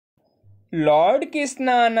Lord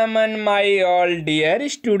Krishna Naman my all dear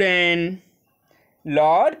student.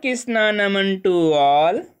 Lord Krishna Naman to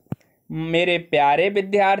all. मेरे प्यारे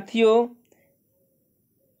विद्यार्थियों,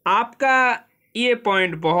 आपका ये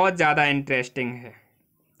पॉइंट बहुत ज़्यादा इंटरेस्टिंग है।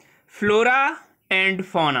 फ्लोरा एंड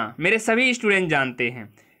फौना मेरे सभी स्टूडेंट जानते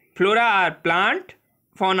हैं। Flora are plant,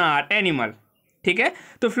 fauna are animal. ठीक है,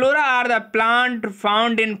 तो flora are the plant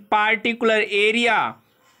found in particular area.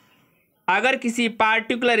 अगर किसी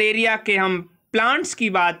पार्टिकुलर एरिया के हम प्लांट्स की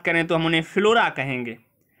बात करें तो हम उन्हें फ्लोरा कहेंगे।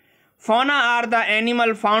 Fauna are the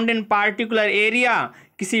animal found in particular area.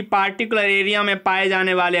 किसी पार्टिकुलर एरिया में पाए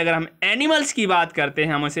जाने वाले अगर हम एनिमल्स की बात करते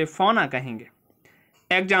हैं हम उसे फौना कहेंगे।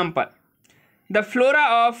 Example, the flora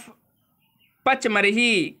of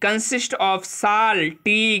पचमरही consist of साल,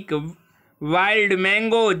 टीक, वाइल्ड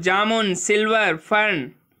मैंगो, जामुन, सिल्वर,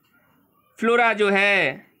 फर्न। फ्लोरा जो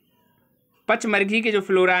है, पचमरघी के जो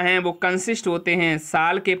फ्लोरा हैं वो कंसिस्ट होते हैं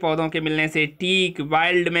साल के पौधों के मिलने से, टीक,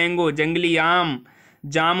 वाइल्ड मैंगो, जंगली आम,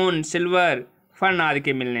 जामुन, सिल्वर, फर्न आदि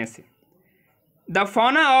के मिलने से। The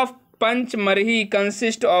fauna of Pachmarhi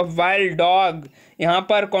consist of wild dog. यहाँ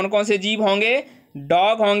पर कौन कौन से जीव होंगे?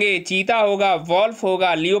 डॉग होंगे, चीता होगा, वॉल्फ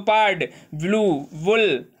होगा, लियोपार्ड, ब्लू,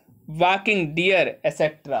 वुल, वॉकिंग डियर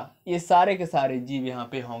एसेट्रा। ये सारे के सारे जीव यहाँ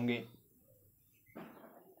पे होंगे।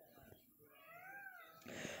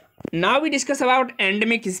 Now we discuss about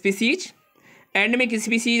endemic species. Endemic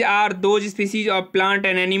species are those species of plant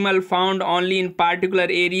and animal found only in particular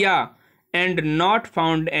area and not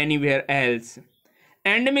found anywhere else.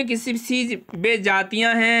 Endemic species वे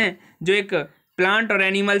जातियां हैं जो एक प्लांट और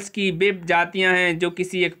एनिमल्स की वे जातियां हैं जो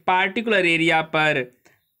किसी एक पार्टिकुलर एरिया पर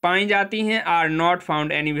पाई जाती हैं, are not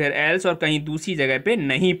found anywhere else, और कहीं दूसरी जगह पे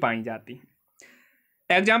नहीं पाई जाती।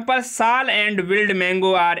 एग्जाम्पल, साल and wild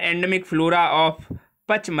mango are endemic flora of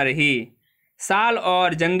पचमरही। साल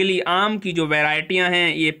और जंगली आम की जो वैरायटियां हैं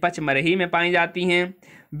ये पचमरही में पाई जाती हैं।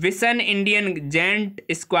 विसन, Indian gent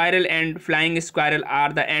squirrel and flying squirrel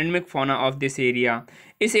are the endemic fauna of this area.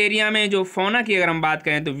 इस एरिया में जो फौना की अगर हम बात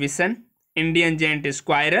करें तो विसन, इंडियन जेंट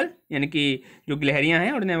स्क्वायरल यानी कि जो गिलहरियां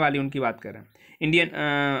हैं उड़ने वाली उनकी बात कर रहे हैं,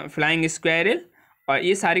 इंडियन फ्लाइंग स्क्वायरल, और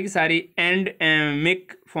ये सारी की सारी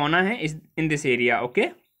एंडेमिक फौना है in this area. Okay.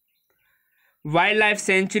 Wild life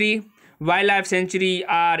sanctuary. Wildlife sanctuary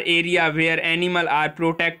are area where animals are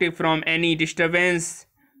protected from any disturbance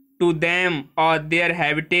to them or their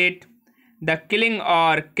habitat. The killing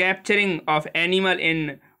or capturing of animal in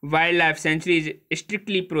wildlife sanctuary is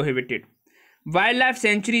strictly prohibited. Wildlife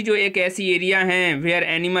sanctuary जो एक ऐसी area है where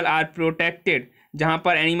animal are protected, जहाँ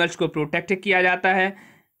पर animals को protect किया जाता है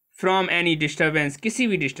from any disturbance, किसी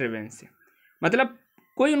भी डिस्टर्बेंस से, मतलब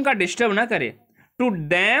कोई उनका डिस्टर्ब ना करे, to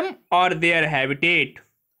them or their habitat,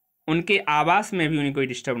 उनके आवास में भी उन्हें कोई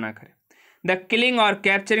डिस्टर्ब ना करे। द किलिंग और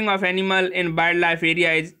capturing of animal in wild life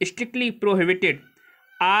area is strictly prohibited.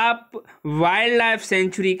 आप वाइल्ड लाइफ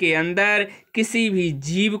सेंचुरी के अंदर किसी भी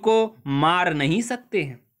जीव को मार नहीं सकते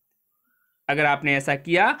हैं। अगर आपने ऐसा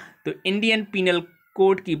किया तो इंडियन पीनल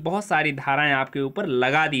कोड की बहुत सारी धाराएं आपके ऊपर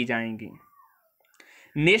लगा दी जाएंगी।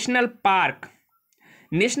 National park.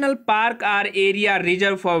 National park are area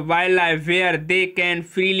reserve for wild life where they can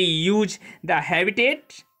freely use the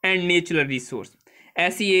habitat and natural resource.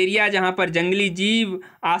 ऐसी एरिया जहाँ पर जंगली जीव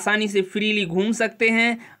आसानी से फ्रीली घूम सकते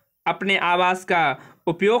हैं, अपने आवास का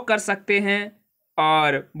उपयोग कर सकते हैं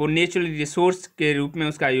और वो नेचुरल रिसोर्स के रूप में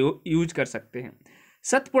उसका यूज कर सकते हैं।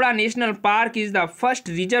 Satpura national park is the first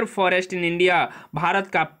reserve forest in India. Bharat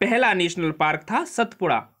का पहला नेशनल पार्क था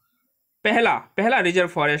सतपुड़ा, पहला रिजर्व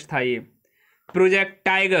फॉरेस्ट था ये। Project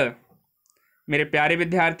tiger. मेरे प्यारे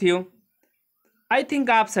विद्यार्थियों, आई थिंक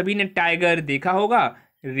आप सभी ने टाइगर देखा होगा,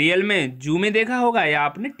 रियल में जू में देखा होगा या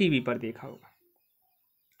आपने टीवी पर देखा होगा।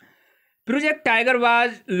 Project tiger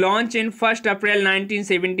was launch in 1 अप्रैल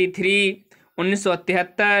 1973।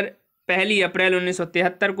 1973 1 अप्रैल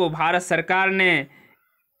 1973 को भारत सरकार ने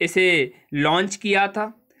इसे लॉन्च किया था।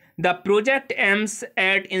 The project aims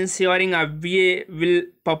at ensuring a will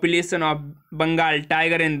population of Bengal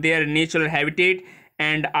tiger in their natural habitat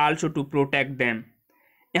and also to protect them.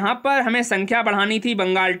 यहाँ पर हमें संख्या बढ़ानी थी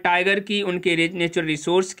बंगाल टाइगर की, उनके नेचुरल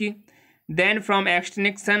रिसोर्स की। Then from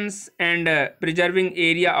extinctions and preserving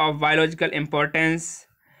area of biological importance,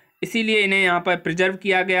 इसीलिए इन्हें यहाँ पर प्रिजर्व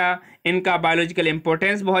किया गया। इनका बायोलॉजिकल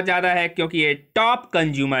इम्पोर्टेंस बहुत ज़्यादा है क्योंकि ये टॉप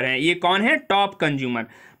कंज्यूमर हैं। ये कौन है? Top consumer.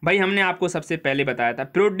 भाई हमने आपको सबसे पहले बताया था,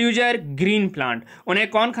 प्रोड्यूसर ग्रीन प्लांट। उन्हें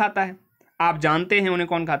कौन खाता है? आप जानते हैं उन्हें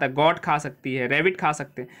कौन खाता है? गॉट खा सकती है, रैबिट खा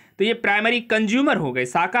सकते हैं। तो ये प्राइमरी कंज्यूमर हो गए,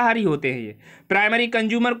 शाकाहारी होते हैं ये। प्राइमरी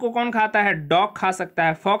कंज्यूमर को कौन खाता है? डॉग खा सकता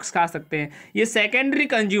है, फॉक्स खा सकते हैं। ये सेकेंडरी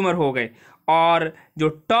कंज्यूमर हो गए। और जो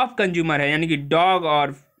टॉप कंज्यूमर है यानी कि डॉग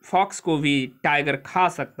और फॉक्स को भी टाइगर खा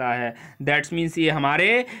सकता है। दैट्स मीन्स ये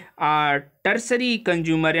हमारे टर्सरी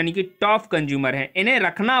कंज्यूमर यानी कि टॉप कंज्यूमर हैं, इन्हें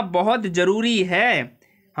रखना बहुत ज़रूरी है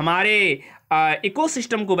हमारे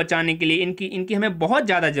इकोसिस्टम को बचाने के लिए। इनकी इनकी हमें बहुत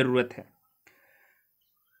ज़्यादा ज़रूरत है।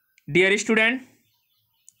 Dear student,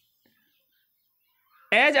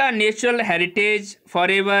 as a natural heritage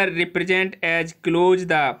forever represent as close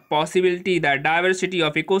the possibility the diversity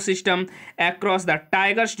of ecosystem across the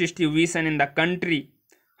tigers distribution in the country।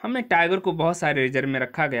 हमने टाइगर को बहुत सारे रिजर्व में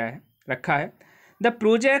रखा है। The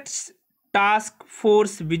projects task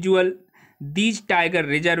force visual these tiger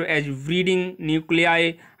reserve as breeding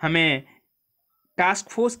nuclei. हमें task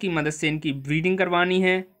force की मदद से इनकी ब्रीडिंग करवानी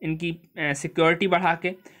है, इनकी सिक्योरिटी बढ़ा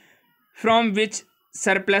के। From which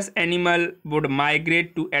surplus animal would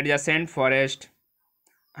migrate two adjacent forest.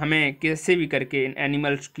 हमें कैसे भी करके इन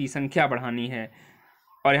एनिमल्स की संख्या बढ़ानी है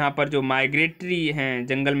और यहाँ पर जो माइग्रेटरी हैं,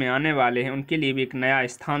 जंगल में आने वाले हैं, उनके लिए भी एक नया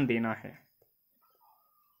स्थान देना है।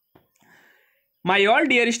 My all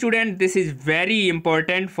dear student, this is very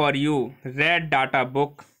important for you. Red data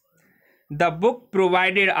book. The book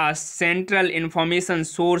provided a central information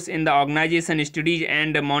source in the organization studies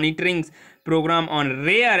and monitoring program on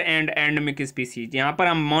rare and endemic species। यहाँ पर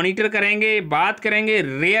हम monitor करेंगे, बात करेंगे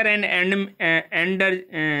rare and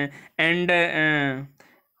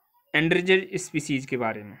एंडरजेड species के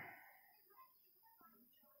बारे में।